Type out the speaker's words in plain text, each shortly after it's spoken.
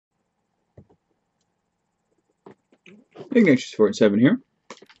Ignatius47 here.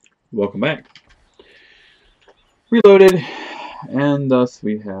 Welcome back. Reloaded, and thus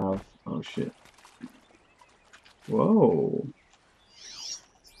we have... Oh shit. Whoa.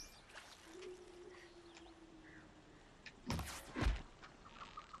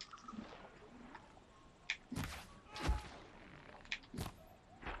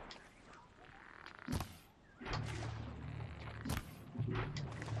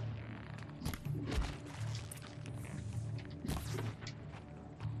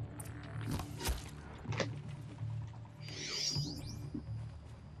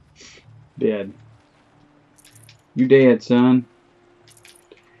 Dead. You dead, son.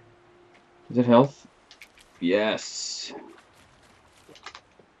 Is it health? Yes.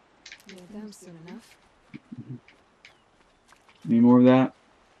 Need them soon enough. Any more of that?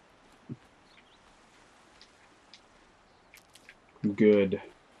 Good.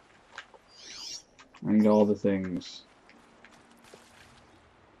 I need all the things.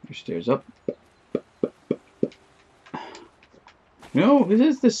 Your stairs up. No, this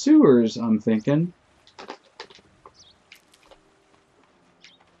is the sewers, I'm thinking.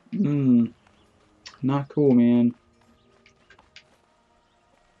 Not cool, man.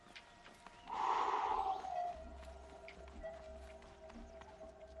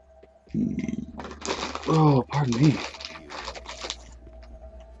 Oh, pardon me.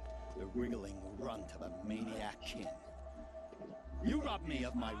 The wriggling runt of a maniac kin. You robbed me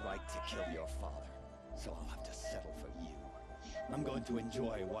of my right to kill your father, so I'll have to settle for you. I'm going to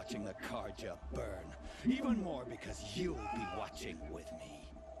enjoy watching the Karja burn, even more because you'll be watching with me.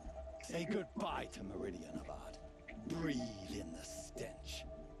 Say goodbye to Meridian Avad. Breathe in the stench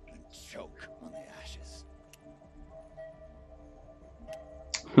and choke on the ashes.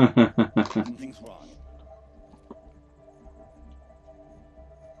 Something's wrong.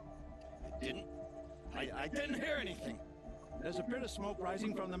 I didn't hear anything. There's a bit of smoke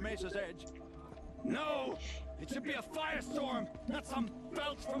rising from the mesa's edge. No! It should be a firestorm, not some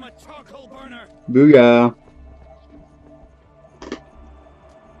belch from a charcoal burner! Booyah.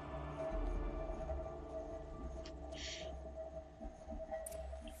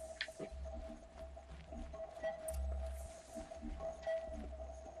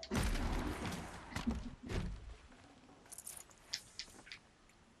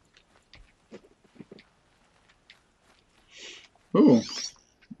 Ooh.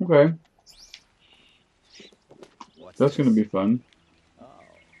 Okay. That's gonna be fun. Oh.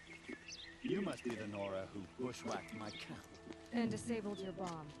 You must be the Nora who bushwhacked my camp. And disabled your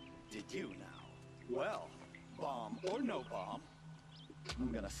bomb. Did you now? Well, bomb or no bomb,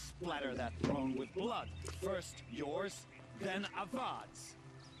 I'm gonna splatter that throne with blood. First yours, then Avad's.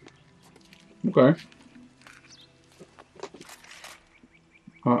 Okay.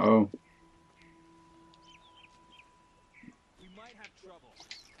 Uh-oh. We might have trouble.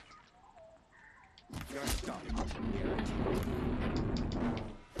 You're stuck.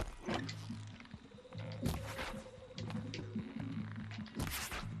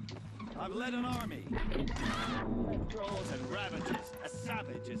 I've led an army. Trolls and ravages. A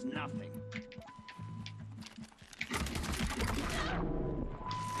savage is nothing.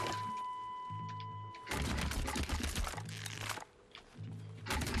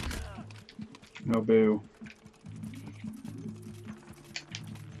 Oh, boo.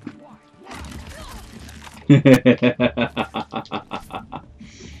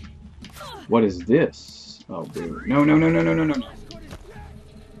 What is this? Oh, boo. No, no, no, no, no, no, no.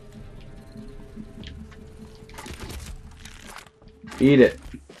 Eat it.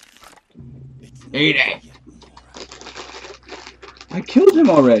 Eat it. I killed him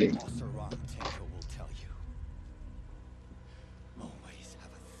already.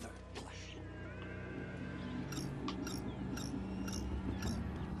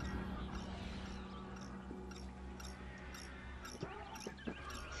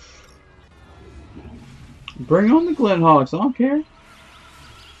 Bring on the Glenhawks, I don't care.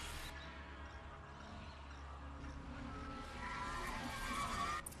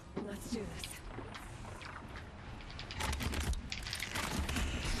 Let's do this.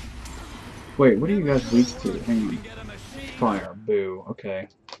 Wait, what are you guys weak to? Hang on. Fire, boo, okay.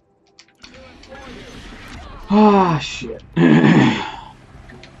 Ah, shit.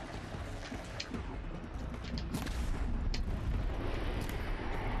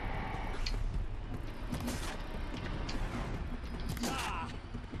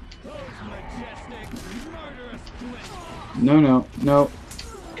 No, no, no.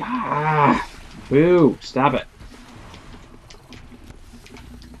 Ah, boo, stop it.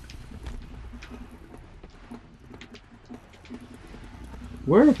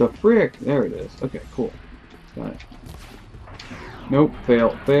 Where the frick? There it is. Okay, cool. Got it. Nope.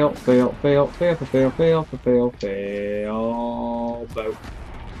 Fail. Fail. Fail. Fail. Fail. Fail. Fail. Fail. Fail. Boat.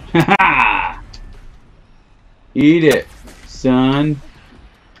 Ha ha! Eat it, son.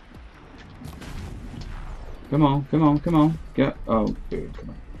 Come on. Come on. Come on. Get. Oh, dude. Come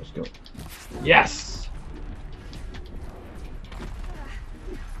on. Let's go. Yes.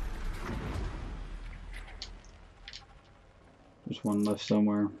 There's one left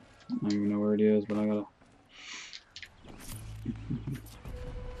somewhere. I don't even know where it is, but I gotta. I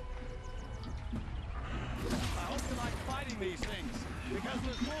hope you like fighting these things, because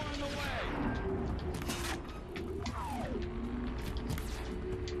there's more on the way.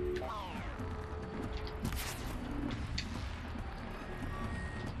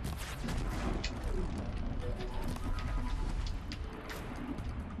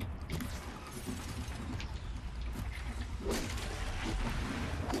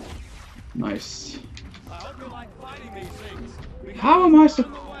 Nice. I hope you like fighting these things. How am I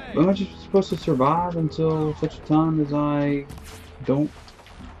just supposed to survive until such a time as I don't?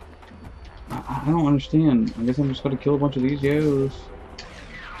 I don't understand. I guess I'm just gonna kill a bunch of these yos.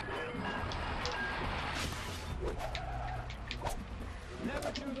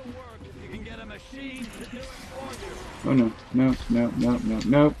 Never do the work if you can get a machine to do it for you. Oh no! No! No! No! No!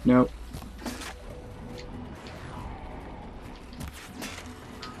 No! No!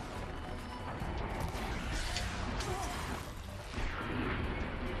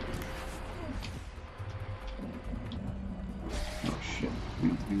 Oh shit!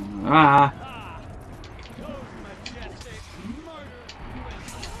 Hang on. Ah!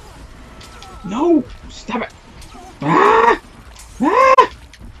 No! Stop it! Ah! Ah!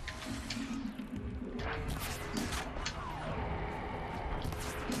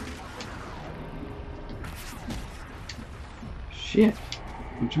 Shit!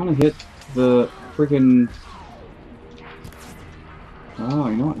 I'm trying to hit the freaking. Oh,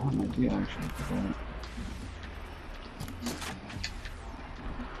 you know what? I have an idea actually.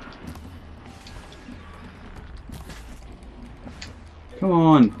 Come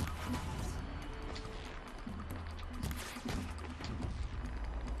on!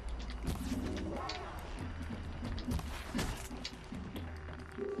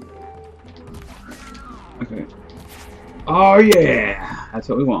 Okay. Oh yeah! That's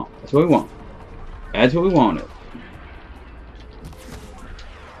what we want. That's what we want. That's what we wanted.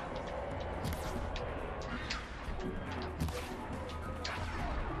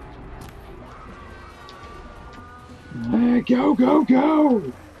 Go, go, go!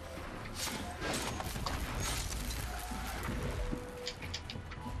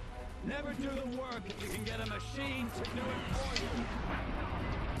 Never do the work if you can get a machine to do it for you.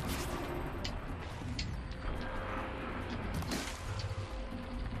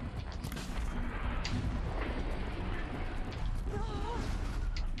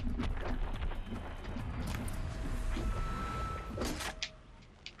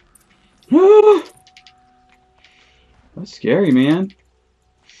 Ah! That's scary, man.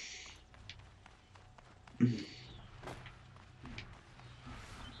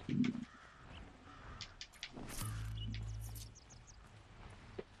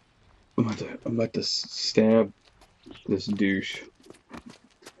 I'm about to stab this douche.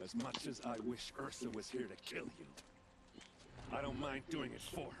 As much as I wish Ursa was here to kill you, I don't mind doing it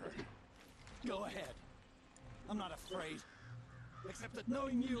for her. Go ahead. I'm not afraid. Except that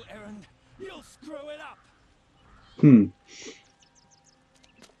knowing you, Aaron, you'll screw it up. Hmm.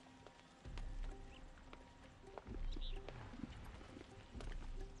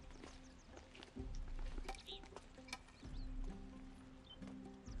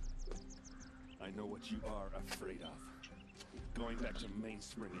 I know what you are afraid of. Going back to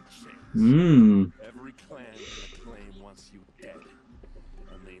mainspring in chains. Hmm. Every clan in the claim wants you dead.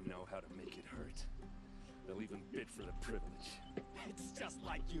 And they know how to make it hurt. They'll even bid for the privilege. It's just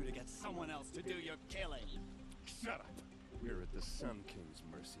like you to get someone else to do your killing. Shut up. We're at the Sun King's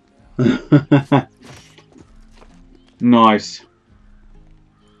mercy now. Nice.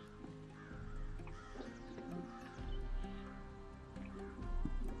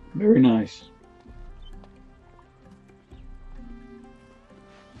 Very nice.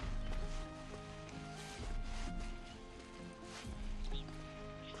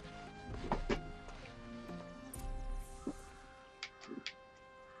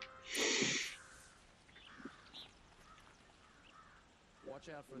 Watch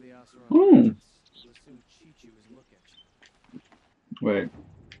out for the Oseram. Oh. We'll soon cheat you as look at you. Wait.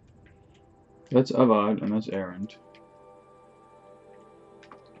 That's Avad and that's Erend.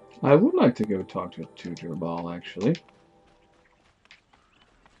 I would like to go talk to Tutorball, actually.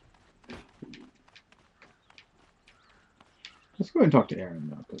 Let's go ahead and talk to Aaron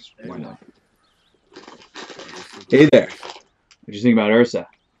though, because why not? Just Hey there. What you think about Ursa?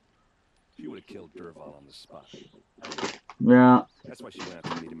 She would have killed Durval on the spot. Yeah. That's why she went out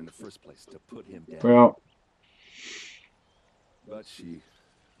to meet him in the first place, to put him down. Well. But she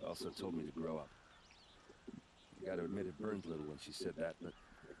also told me to grow up. I gotta admit it burned a little when she said that, but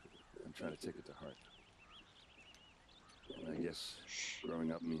I'm trying to take it to heart. And I guess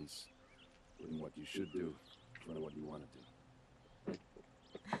growing up means putting what you should do in front of what you want to do.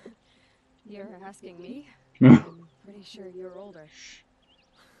 You're asking me? Yeah. I'm pretty sure you're older.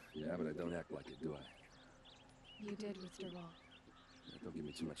 Yeah, but I don't act like it, do I? You did with Durval. Don't give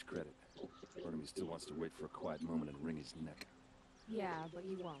me too much credit. Part of me still wants to wait for a quiet moment and wring his neck. Yeah, but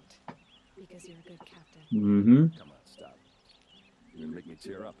you won't. Because you're a good captain. Mm-hmm. Come on, stop. You're gonna make me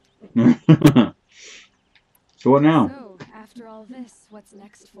tear up. So what now? So, after all this, what's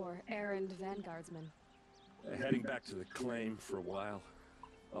next for errand vanguardsman? Heading back to the claim for a while.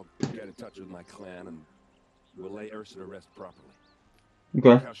 I'll get in touch with my clan and we'll lay Ursa to rest properly.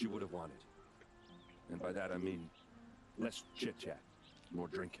 Okay. How she would have wanted. And by that I mean less chit-chat, more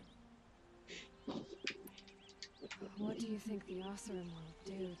drinking. What do you think the Oseram will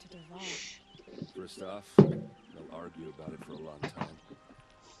do to Durval? First off, they'll argue about it for a long time.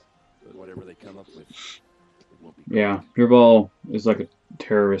 But whatever they come up with, it won't be Yeah, Durval is like a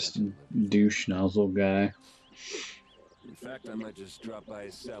terrorist douche nozzle guy. In fact, I might just drop by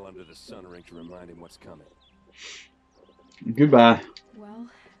his cell under the sun ring to remind him what's coming. Goodbye. Well,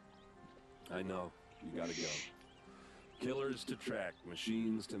 I know, you gotta go. Killers to track,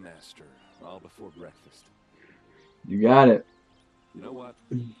 machines to master, all before breakfast. You got it. You know what?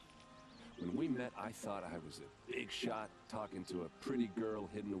 When we met, I thought I was a big shot talking to a pretty girl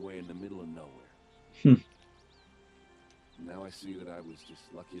hidden away in the middle of nowhere. Now I see that I was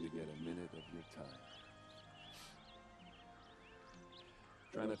just lucky to get a minute of your time.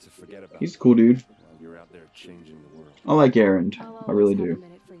 Try not to forget about He's a cool dude. while you're out there changing the world. I like Aaron. I'll I really always have do. a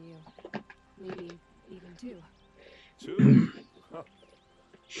minute for you. Maybe even two. Two? Huh.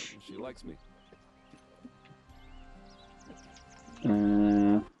 She likes me.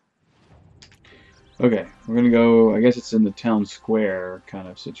 Okay, we're gonna go, I guess it's in the town square kind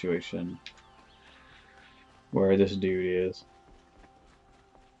of situation. Where this dude is.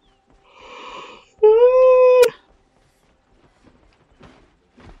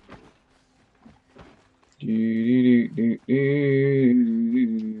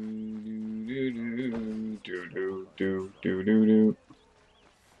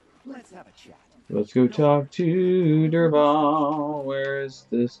 Let's have a chat. Let's go talk to Durval. Where is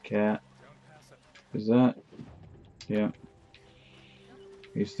this cat? Is that? Yeah.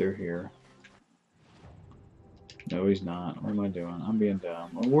 He's through here. No, he's not. What am I doing? I'm being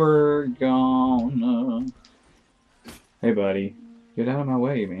dumb. We're gonna... Hey, buddy. Get out of my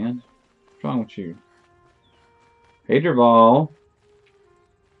way, man. What's wrong with you? Hey, Durval.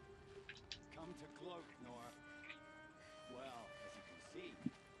 Come to cloak, Nora. Well, as you can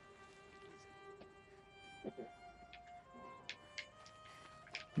see.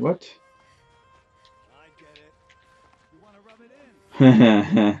 What? I get it. You want to rub it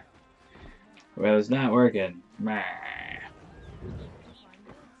in? Well, it's not working. Meh.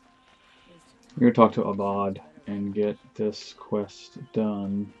 We're gonna talk to Abad and get this quest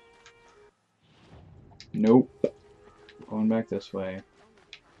done. Nope. Going back this way.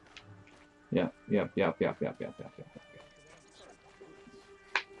 Yep.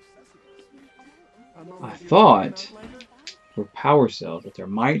 I thought for power cells that there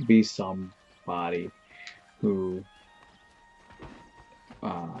might be somebody who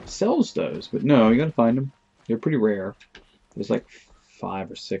sells those, but no, you gotta find them. They're pretty rare. There's like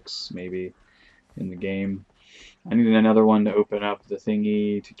 5 or 6 maybe in the game. I needed another one to open up the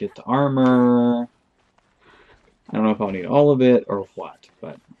thingy to get the armor. I don't know if I'll need all of it or what,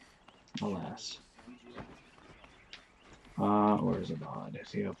 but alas. Where's Abad?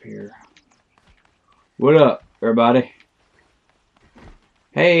 Is he up here? What up, everybody?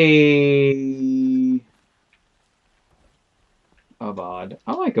 Hey! Abad.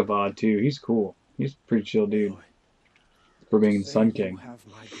 I like Abad too. He's cool. He's a pretty chill dude. For being Sun King. Have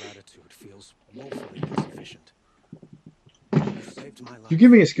my gratitude feels woefully insufficient. You saved my life. You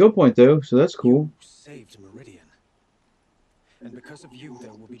give me a skill point though, so that's cool. You saved Meridian. And because of you,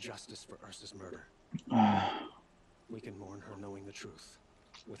 there will be justice for Ursa's murder. We can mourn her knowing the truth,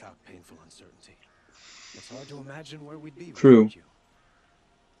 without painful uncertainty. It's hard to imagine where we'd be True. without you.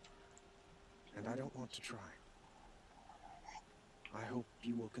 And I don't want to try. I hope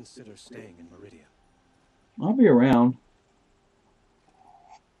you will consider staying in Meridian. I'll be around.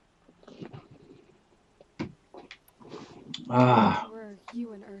 Ah. Were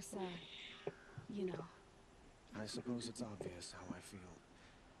you and Ursa, you know. I suppose it's obvious how I feel.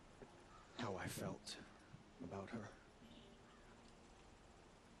 How I felt about her.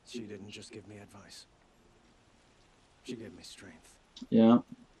 She didn't just give me advice. She gave me strength. Yeah.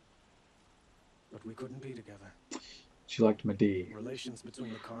 But we couldn't be together. She liked my D. Relations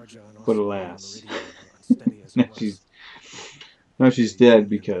between the Karja and But Oseram alas. and Meridian were unsteady as Now it was. she's The dead union of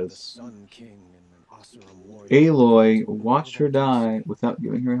the because Sun King and an Oseram warrior Aloy were watched her vulnerable to die escape without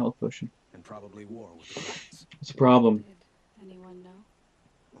giving her a health potion. and probably war with the clans. It's a problem. Did anyone know?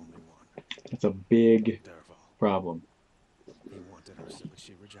 Only one. It's a big Derval. problem. He wanted Ursa, but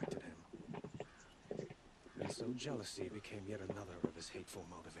she rejected him. And so jealousy became yet another of his hateful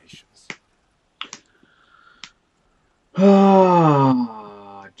motivations.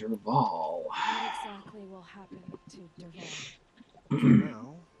 Ah, Derval. What exactly will happen to Derval? For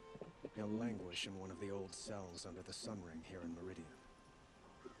now, he'll languish in one of the old cells under the Sun Ring here in Meridian.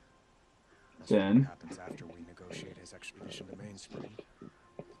 As for Then? what happens after we negotiate his extradition to Mainspring,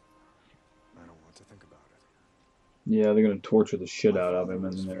 I don't want to think about it. Yeah, they're gonna torture the shit My out of father him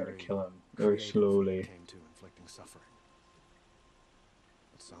and was then they're gonna very kill him very creative when it slowly. came to inflicting suffering.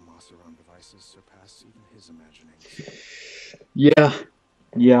 But some Oseram devices surpass even his imaginings. Yeah.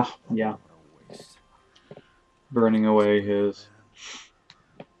 Yeah. What a waste. Burning away his.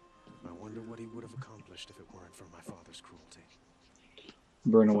 I wonder what he would have accomplished if it weren't for my father's cruelty.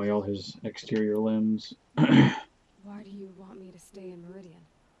 Burn away all his exterior limbs. Why do you want me to stay in Meridian?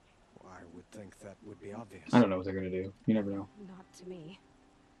 I would think that would be obvious. I don't know what they're gonna do. You never know. Not to me.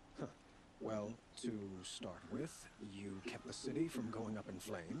 Well, to start with, you kept the city from going up in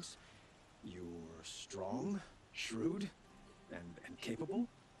flames. You were strong, shrewd, and capable.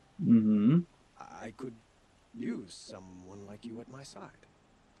 Mm-hmm. I could use someone like you at my side.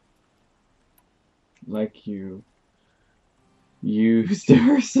 Like you used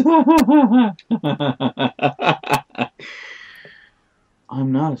Ursa.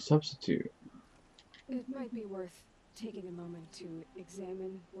 I'm not a substitute. It might be worth taking a moment to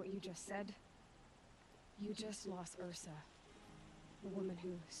examine what you just said. You just lost Ursa, the woman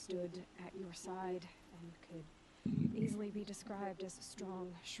who stood at your side and could easily be described as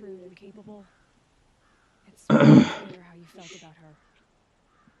strong, shrewd, and capable. It's really clear how you felt about her.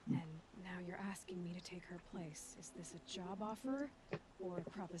 And now you're asking me to take her place. Is this a job offer or a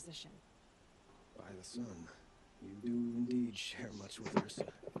proposition? By the sun, you do indeed share much with Ursa,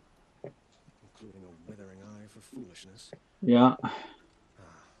 including a withering eye for foolishness. Yeah.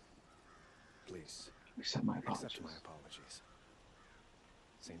 Please, Accept my apologies. accept my apologies.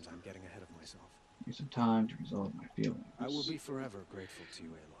 Seems I'm getting ahead of myself. Need some time to resolve my feelings. I will be forever grateful to you,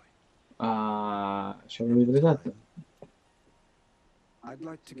 Aloy. Shall we leave it at that then? I'd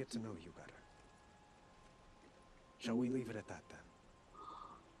like to get to know you better. Shall we leave it at that then?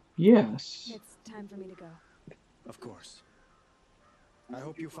 Yes. It's time for me to go. Of course. I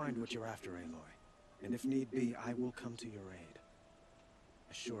hope you find what you're after, Aloy. And if need be, I will come to your aid.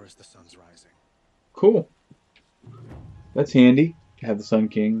 As sure as the sun's rising. Cool. That's handy to have the Sun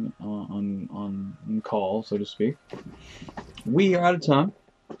King on call, so to speak. We are out of time.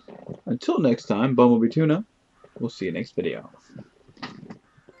 Until next time, Bumblebee Tuna. We'll see you next video.